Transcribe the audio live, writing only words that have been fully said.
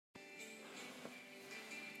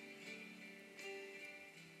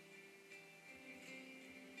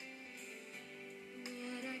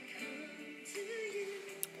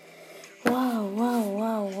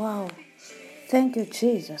Thank you,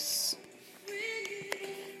 Jesus.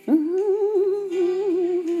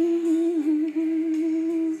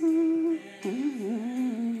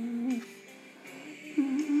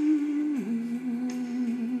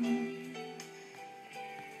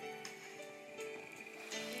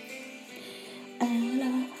 And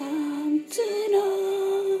I come to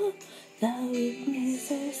know the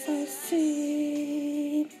weaknesses I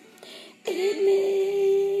see in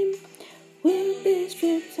me will be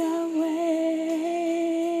stripped away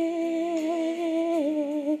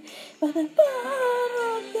by the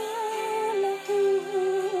power of your love.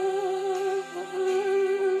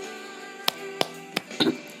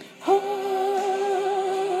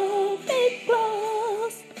 Hold me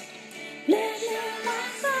close, let your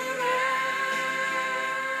love surround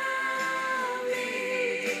me.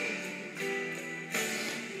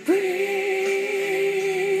 Bring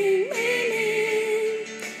me in,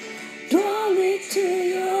 draw me to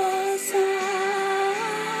your side.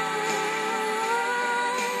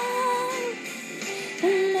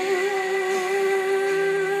 And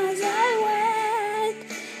as I wait,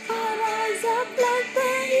 I'll rise up like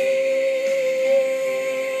the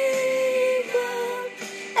eagle,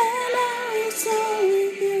 and I will soar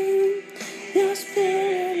with you. Your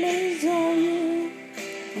spirit lives on you.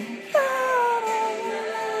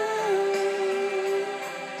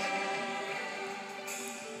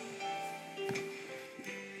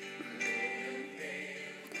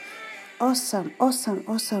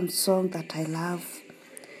 Awesome song that I love.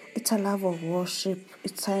 It's a love of worship.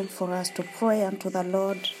 It's time for us to pray unto the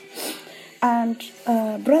Lord. And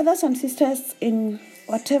brothers and sisters, in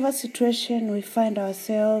whatever situation we find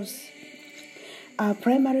ourselves, our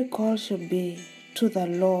primary call should be to the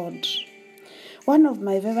Lord. One of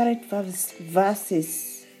my favorite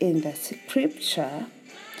verses in the scripture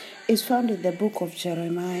is found in the book of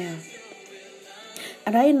Jeremiah.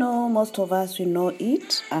 And I know most of us, we know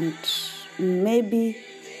it, and maybe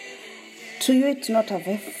to you it's not a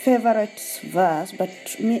favorite verse, but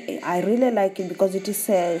to me, I really like it because it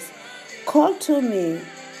says, "Call to me,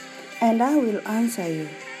 and I will answer you,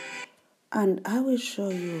 and I will show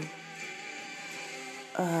you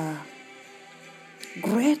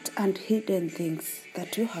great and hidden things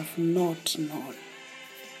that you have not known."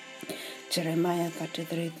 Jeremiah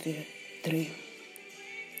 33:3.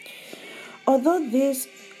 Although this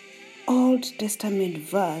Old Testament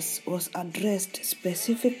verse was addressed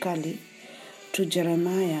specifically to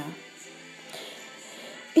Jeremiah,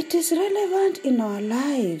 it is relevant in our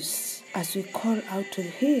lives as we call out to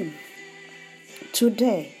Him.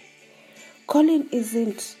 Today, calling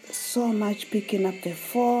isn't so much picking up the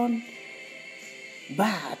phone,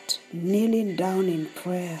 but kneeling down in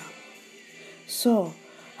prayer. So,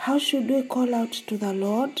 how should we call out to the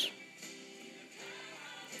Lord?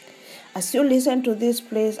 As you listen to this,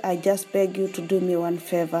 please, I just beg you to do me one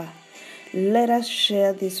favor. Let us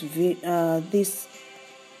share this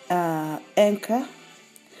anchor.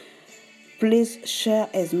 Please share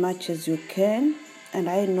as much as you can, and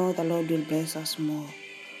I know the Lord will bless us more.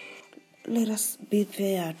 Let us be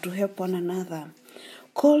there to help one another.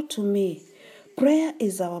 Call to me. Prayer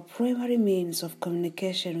is our primary means of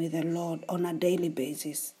communication with the Lord on a daily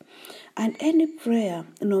basis. And any prayer,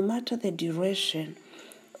 no matter the duration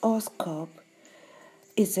or scope,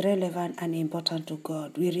 is relevant and important to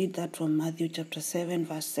God. We read that from Matthew chapter 7,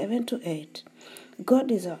 verse 7 to 8. God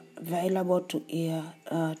is available to hear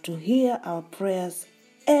our prayers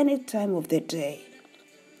any time of the day.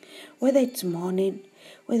 Whether it's morning,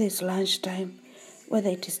 whether it's lunchtime, whether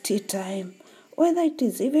it is tea time, whether it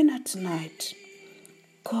is even at night,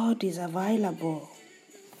 God is available.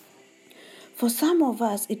 For some of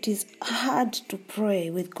us, it is hard to pray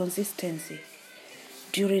with consistency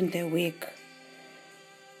during the week.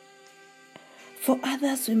 For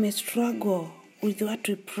others, we may struggle with what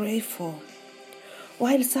we pray for,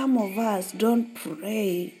 while some of us don't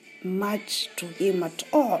pray much to Him at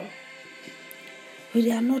all.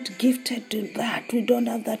 We are not gifted in that. We don't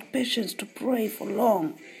have that patience to pray for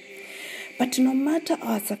long. But no matter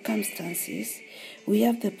our circumstances, we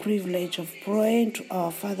have the privilege of praying to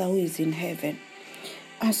our Father who is in heaven.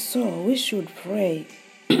 And so we should pray.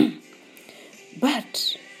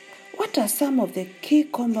 But what are some of the key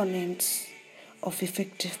components of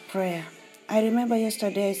effective prayer? I remember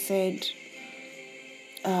yesterday I said,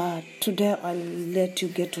 today I'll let you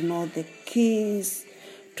get to know the keys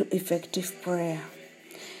to effective prayer.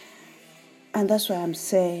 And that's why I'm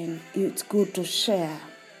saying it's good to share.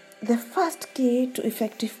 The first key to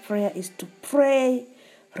effective prayer is to pray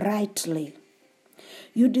rightly.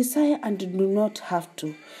 You desire and do not have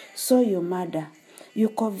to, so you murder. You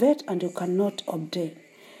covet and you cannot obtain.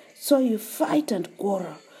 So you fight and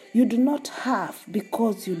quarrel. You do not have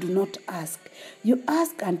because you do not ask. You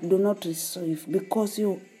ask and do not receive because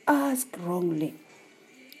you ask wrongly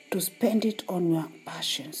to spend it on your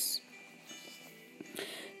passions.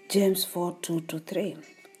 James 4:2-3.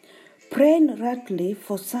 Praying rightly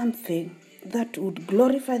for something that would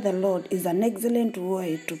glorify the Lord is an excellent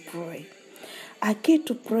way to pray. A key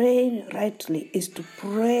to praying rightly is to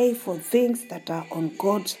pray for things that are on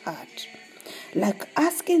God's heart, like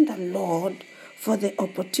asking the Lord for the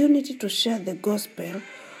opportunity to share the gospel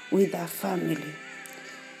with a family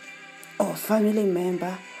or family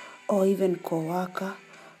member or even co-worker,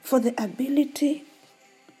 for the ability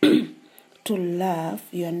to love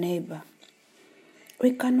your neighbor.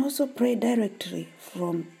 We can also pray directly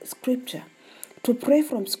from Scripture. To pray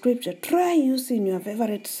from Scripture, try using your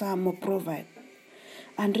favorite psalm or proverb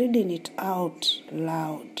and reading it out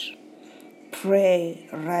loud. Pray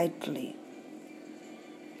rightly.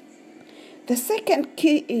 The second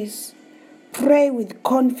key is pray with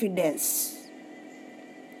confidence.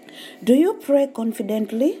 Do you pray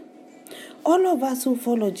confidently? All of us who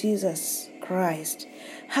follow Jesus Christ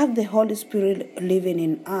have the Holy Spirit living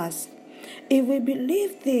in us. If we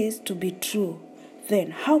believe this to be true,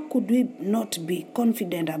 then how could we not be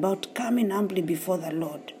confident about coming humbly before the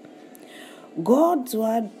Lord? God's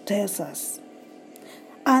word tells us,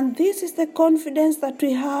 and this is the confidence that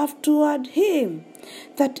we have toward Him,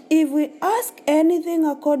 that if we ask anything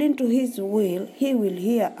according to His will, He will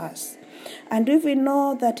hear us. And if we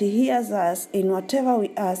know that He hears us in whatever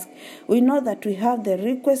we ask, we know that we have the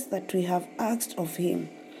request that we have asked of Him.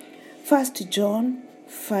 1 John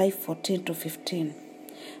 5:14-15.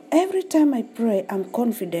 Every time I pray, I'm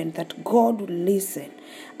confident that God will listen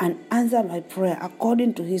and answer my prayer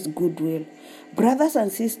according to His good will. Brothers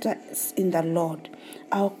and sisters in the Lord,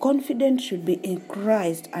 our confidence should be in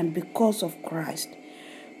Christ and because of Christ.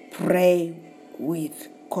 Pray with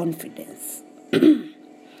confidence.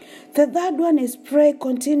 The third one is pray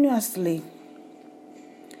continuously.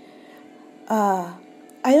 I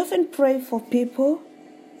often pray for people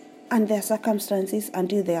and their circumstances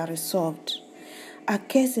until they are resolved. A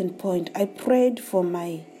case in point, I prayed for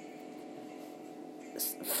my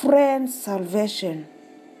friend's salvation.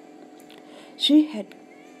 She had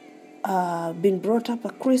been brought up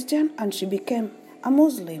a Christian and she became a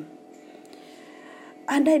Muslim.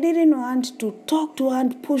 And I didn't want to talk to her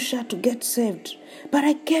and push her to get saved. But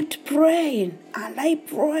I kept praying and I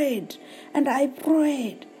prayed and I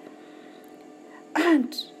prayed.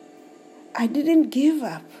 And I didn't give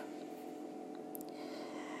up.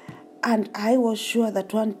 And I was sure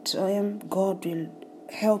that one time God will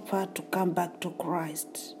help her to come back to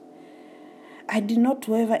Christ. I did not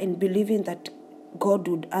waver in believing that God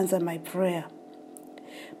would answer my prayer.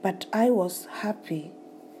 But I was happy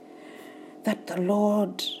that the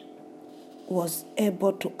Lord was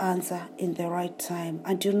able to answer in the right time.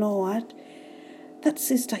 And you know what? That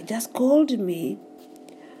sister just called me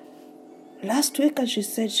last week and she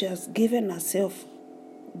said she has given herself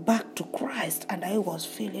back to Christ, and I was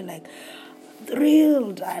feeling like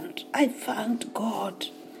thrilled, and I thanked God.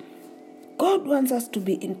 God wants us to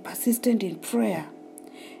be persistent in prayer.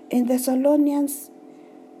 In 1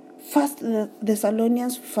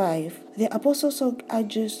 Thessalonians 5, the Apostle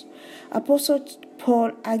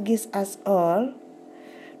Paul urges us all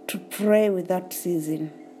to pray without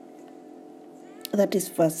ceasing. That is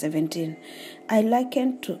verse 17. I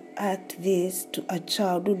liken to act this to a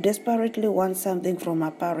child who desperately wants something from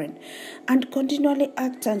a parent and continually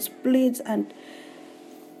acts and pleads and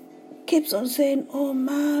keeps on saying, oh,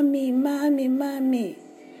 mommy, mommy, mommy,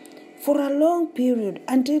 for a long period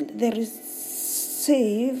until they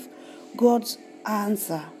receive God's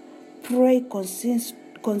answer. Pray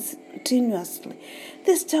continuously.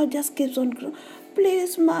 This child just keeps on,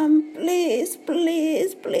 please, mom, please,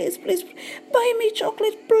 please, please, please, buy me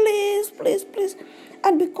chocolate, please, please, please.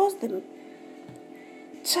 And because the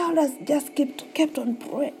child has just kept on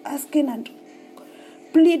asking and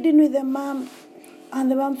pleading with the mom,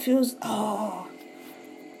 and the mom feels, oh,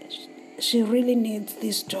 she really needs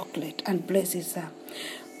this chocolate, and blesses her.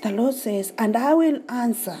 The Lord says, and I will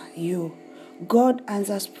answer you. God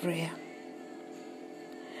answers prayer.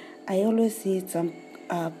 I always see some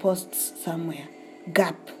posts somewhere.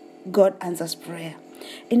 Gap. God answers prayer.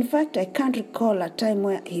 In fact, I can't recall a time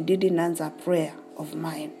where He didn't answer a prayer of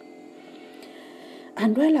mine.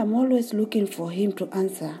 And while I'm always looking for Him to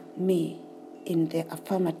answer me in the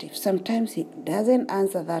affirmative, sometimes He doesn't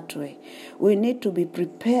answer that way. We need to be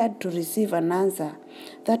prepared to receive an answer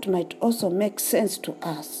that might also make sense to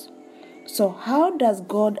us. So how does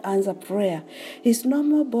God answer prayer? His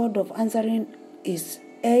normal mode of answering is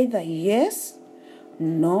either yes,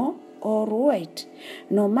 no, or wait.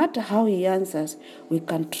 No matter how he answers, we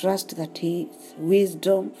can trust that his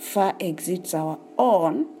wisdom far exceeds our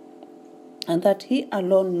own, and that he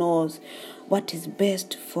alone knows what is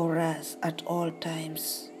best for us at all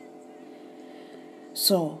times.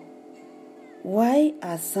 So, why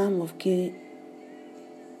are some of key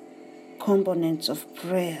components of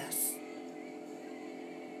prayers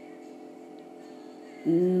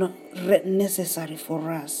not necessary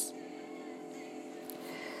for us?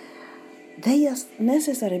 They are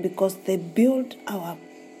necessary because they build our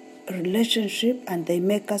relationship and they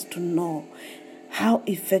make us to know how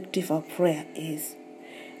effective our prayer is.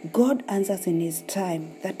 God answers in his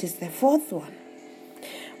time. That is the fourth one.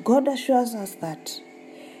 God assures us that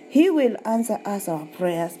he will answer us our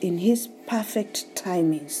prayers in his perfect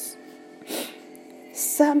timings.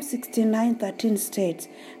 Psalm 69:13 states,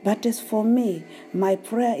 "But as for me, my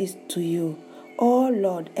prayer is to you, O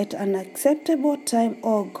Lord, at an acceptable time,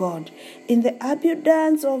 O God, in the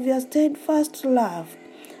abundance of your steadfast love,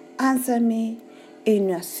 answer me in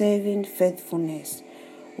your saving faithfulness."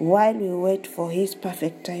 While we wait for his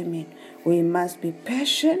perfect timing, we must be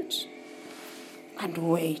patient and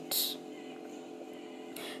wait.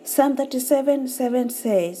 Psalm 37:7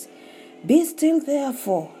 says, "Be still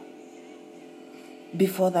therefore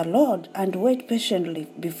before the Lord and wait patiently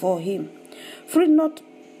before him. Fret not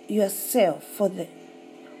yourself for the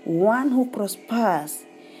one who prospers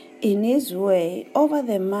in his way over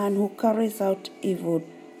the man who carries out evil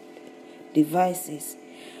devices."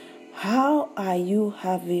 How are you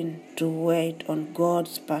having to wait on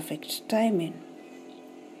God's perfect timing?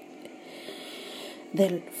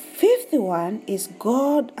 The fifth one is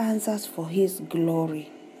God answers for his glory.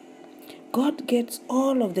 God gets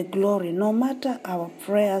all of the glory, no matter our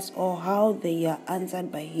prayers or how they are answered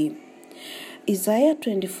by him. Isaiah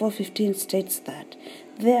 24:15 states that,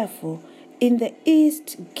 "Therefore, in the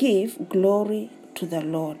east give glory to the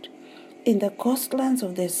Lord. In the coastlands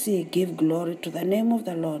of the sea give glory to the name of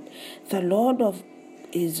the Lord of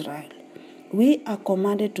Israel." We are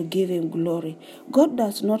commanded to give him glory. God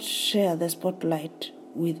does not share the spotlight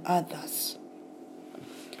with others.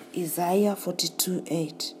 Isaiah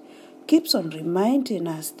 42:8 keeps on reminding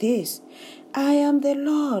us this, "I am the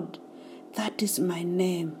Lord, that is my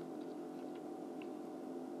name.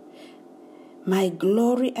 My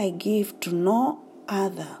glory I give to no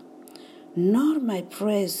other, nor my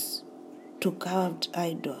praise to carved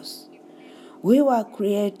idols." We were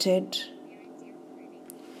created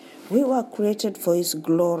for his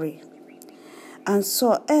glory. And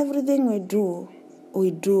so everything we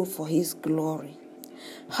do for his glory.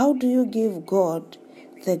 How do you give God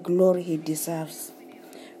the glory he deserves?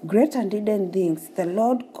 Great and hidden things the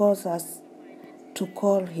Lord calls us to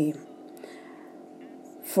call him.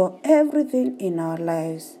 For everything in our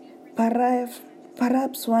lives,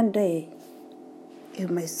 perhaps one day you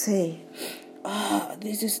may say, "Oh,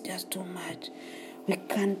 this is just too much. We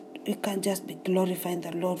can't just be glorifying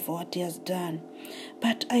the Lord for what he has done."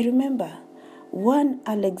 But I remember one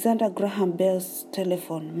Alexander Graham Bell's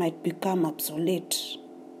telephone might become obsolete,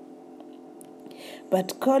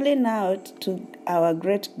 but calling out to our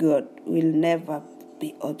great God will never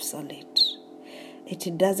be obsolete.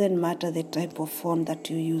 It doesn't matter the type of phone that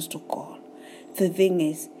you use to call. The thing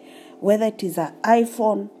is, whether it is an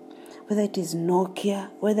iPhone, whether it is Nokia,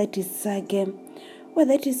 whether it is Sagem,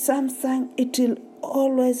 whether it is Samsung, it will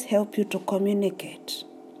always help you to communicate.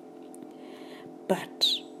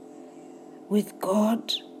 But with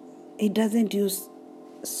God, he doesn't use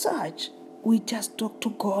such. We just talk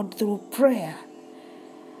to God through prayer.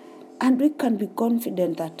 And we can be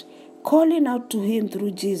confident that calling out to him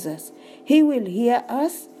through Jesus, he will hear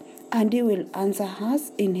us and he will answer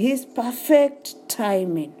us in his perfect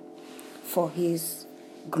timing for his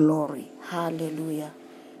glory. Hallelujah.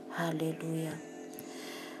 Hallelujah.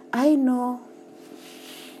 I know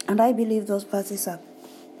and I believe those verses are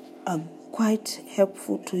quite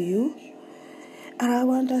helpful to you. And I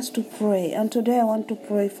want us to pray. And today I want to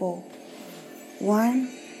pray for one,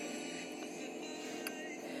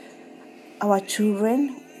 our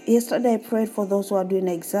children. Yesterday I prayed for those who are doing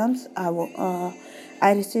exams. I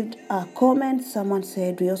received a comment. Someone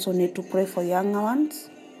said we also need to pray for younger ones.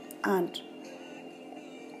 And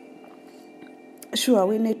sure,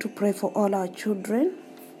 we need to pray for all our children.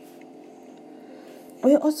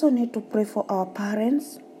 We also need to pray for our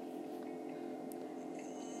parents,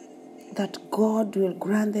 that God will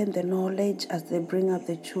grant them the knowledge as they bring up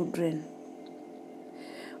the children.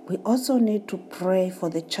 We also need to pray for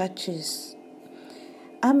the churches.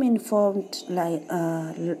 I'm informed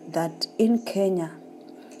that in Kenya,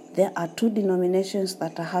 there are 2 denominations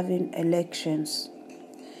that are having elections.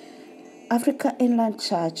 Africa Inland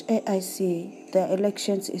Church, AIC, their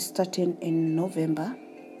elections is starting in November.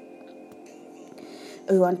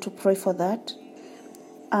 We want to pray for that.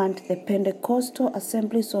 And the Pentecostal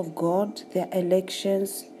Assemblies of God, their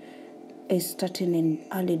elections is starting in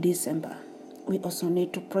early December. We also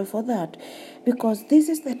need to pray for that, because this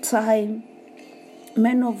is the time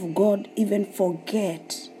men of God even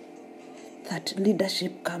forget that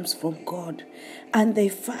leadership comes from God, and they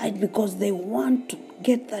fight because they want to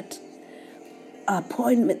get that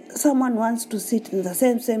appointment. Someone wants to sit in the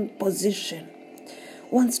same position,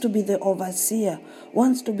 wants to be the overseer,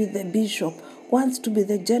 wants to be the bishop, wants to be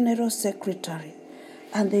the general secretary,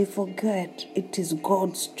 and they forget it is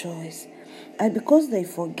God's choice. And because they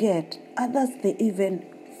forget, others, they even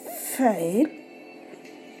fail,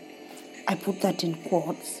 I put that in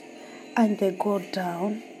quotes, and they go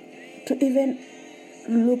down to even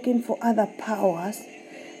looking for other powers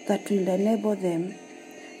that will enable them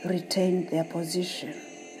retain their position.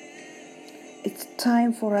 It's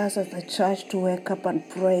time for us as a church to wake up and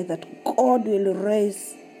pray that God will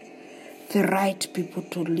raise the right people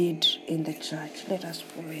to lead in the church. Let us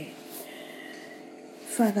pray.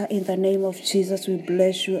 Father, in the name of Jesus, we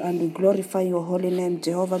bless you and we glorify your holy name,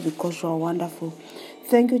 Jehovah, because you are wonderful.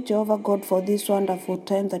 Thank you, Jehovah God, for this wonderful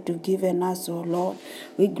time that you've given us, oh Lord.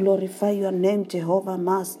 We glorify your name, Jehovah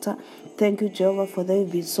Master. Thank you, Jehovah, for they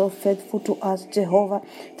have been so faithful to us, Jehovah.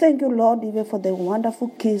 Thank you, Lord, even for the wonderful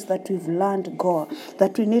keys that we've learned, God,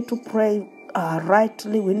 that we need to pray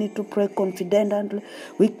rightly, we need to pray confidently,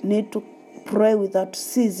 we need to pray without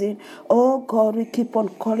ceasing. Oh God, we keep on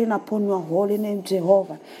calling upon your holy name,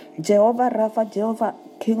 Jehovah. Jehovah Rapha, Jehovah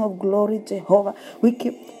King of glory, Jehovah. We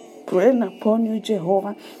keep praying upon you,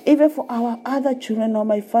 Jehovah. Even for our other children, oh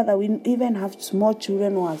my Father, we even have small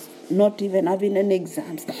children who are not even having any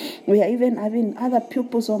exams. We are even having other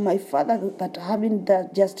pupils, oh my Father, that are having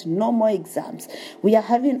just no more exams. We are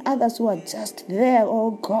having others who are just there,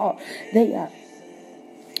 oh God.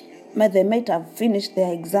 They might have finished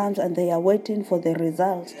their exams and they are waiting for the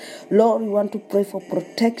results. Lord, we want to pray for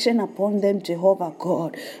protection upon them, Jehovah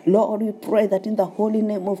God. Lord, we pray that in the holy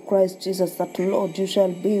name of Christ Jesus, that Lord, you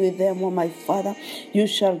shall be with them, O my Father. You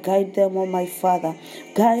shall guide them, O my Father.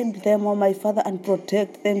 Guide them, O my Father, and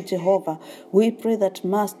protect them, Jehovah. We pray that,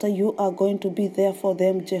 Master, you are going to be there for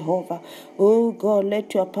them, Jehovah. Oh God,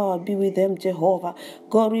 let your power be with them, Jehovah.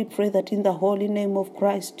 God, we pray that in the holy name of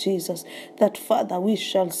Christ Jesus, that Father, we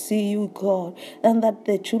shall see you, God, and that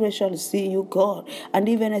the children shall see you, God. And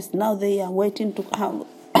even as now they are waiting to come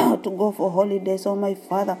to go for holidays, oh my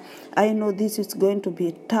Father, I know this is going to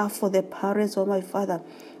be tough for the parents, oh my Father,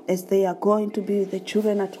 as they are going to be with the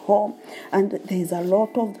children at home, and there's a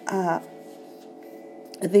lot of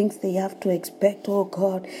things they have to expect, oh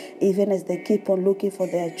God, even as they keep on looking for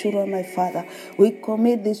their children, my Father. We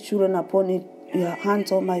commit these children upon your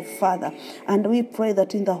hands, oh my Father, and we pray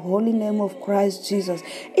that in the holy name of Christ Jesus,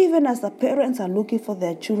 even as the parents are looking for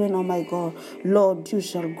their children, oh my God, Lord, you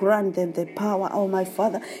shall grant them the power, oh my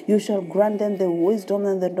Father. You shall grant them the wisdom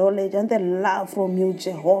and the knowledge and the love from you,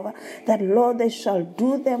 Jehovah, that Lord, they shall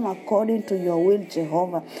do them according to your will,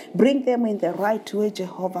 Jehovah. Bring them in the right way,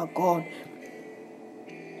 Jehovah God.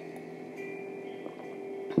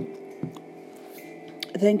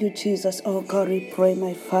 Thank you, Jesus. Oh God, we pray,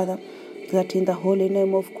 my Father, that in the holy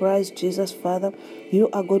name of Christ Jesus, Father, you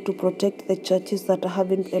are going to protect the churches that are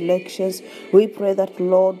having elections. We pray that,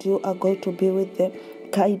 Lord, you are going to be with them,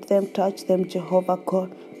 guide them, touch them, Jehovah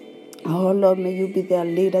God. Oh Lord, may you be their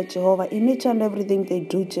leader, Jehovah, in each and everything they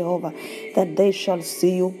do, Jehovah, that they shall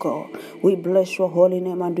see you, God. We bless your holy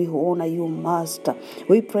name and we honor you, Master.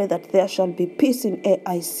 We pray that there shall be peace in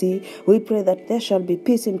AIC. We pray that there shall be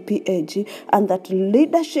peace in PAG, and that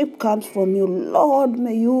leadership comes from you. Lord,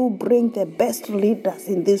 may you bring the best leaders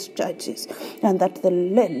in these churches, and that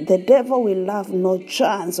the devil will have no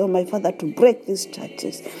chance, oh my Father, to break these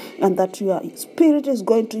churches, and that your Spirit is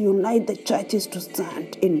going to unite the churches to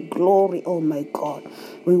stand in glory, oh my God.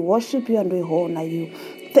 We worship you and we honor you.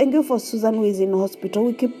 Thank you for Susan, who is in hospital.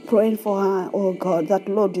 We keep praying for her, oh God, that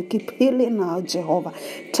Lord, you keep healing her, Jehovah.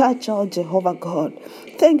 Touch her, Jehovah God.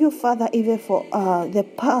 Thank you, Father, even for the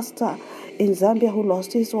pastor in Zambia who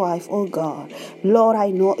lost his wife, oh God. Lord,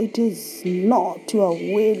 I know it is not your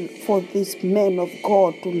will for this man of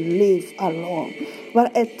God to live alone.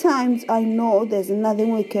 But at times, I know there's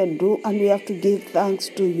nothing we can do, and we have to give thanks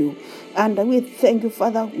to you. And we thank you,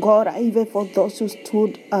 Father God, even for those who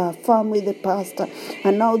stood firm with the pastor.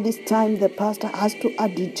 And now this time the pastor has to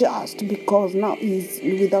adjust, because now he's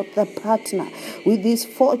without the partner. With these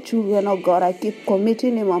 4 children, oh God, I keep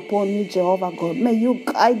committing him upon you, Jehovah God. May you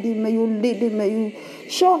guide him, may you lead him, may you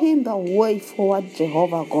show him the way forward,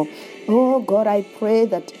 Jehovah God. Oh God, I pray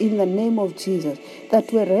that in the name of Jesus,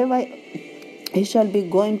 that wherever he shall be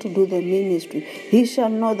going to do the ministry, he shall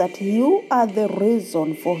know that you are the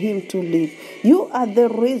reason for him to live. You are the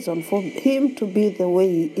reason for him to be the way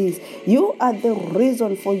he is. You are the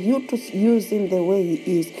reason for you to use him the way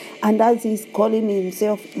he is. And as he's calling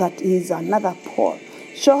himself that he is another Paul,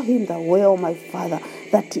 show him the way, oh my Father,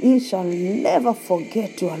 that he shall never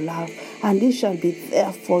forget your love, and he shall be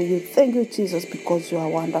there for you. Thank you, Jesus, because you are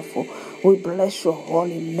wonderful. We bless your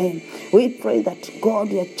holy name. We pray that, God,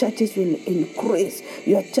 your churches will increase.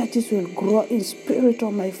 Your churches will grow in spirit,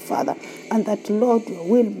 oh my Father, and that, Lord, your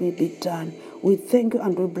will may be done. We thank you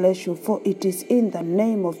and we bless you, for it is in the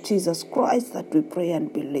name of Jesus Christ that we pray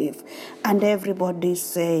and believe. And everybody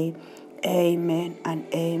say, amen and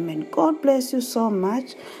amen. God bless you so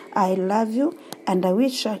much. I love you, and we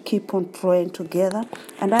shall keep on praying together.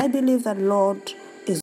 And I believe that, Lord,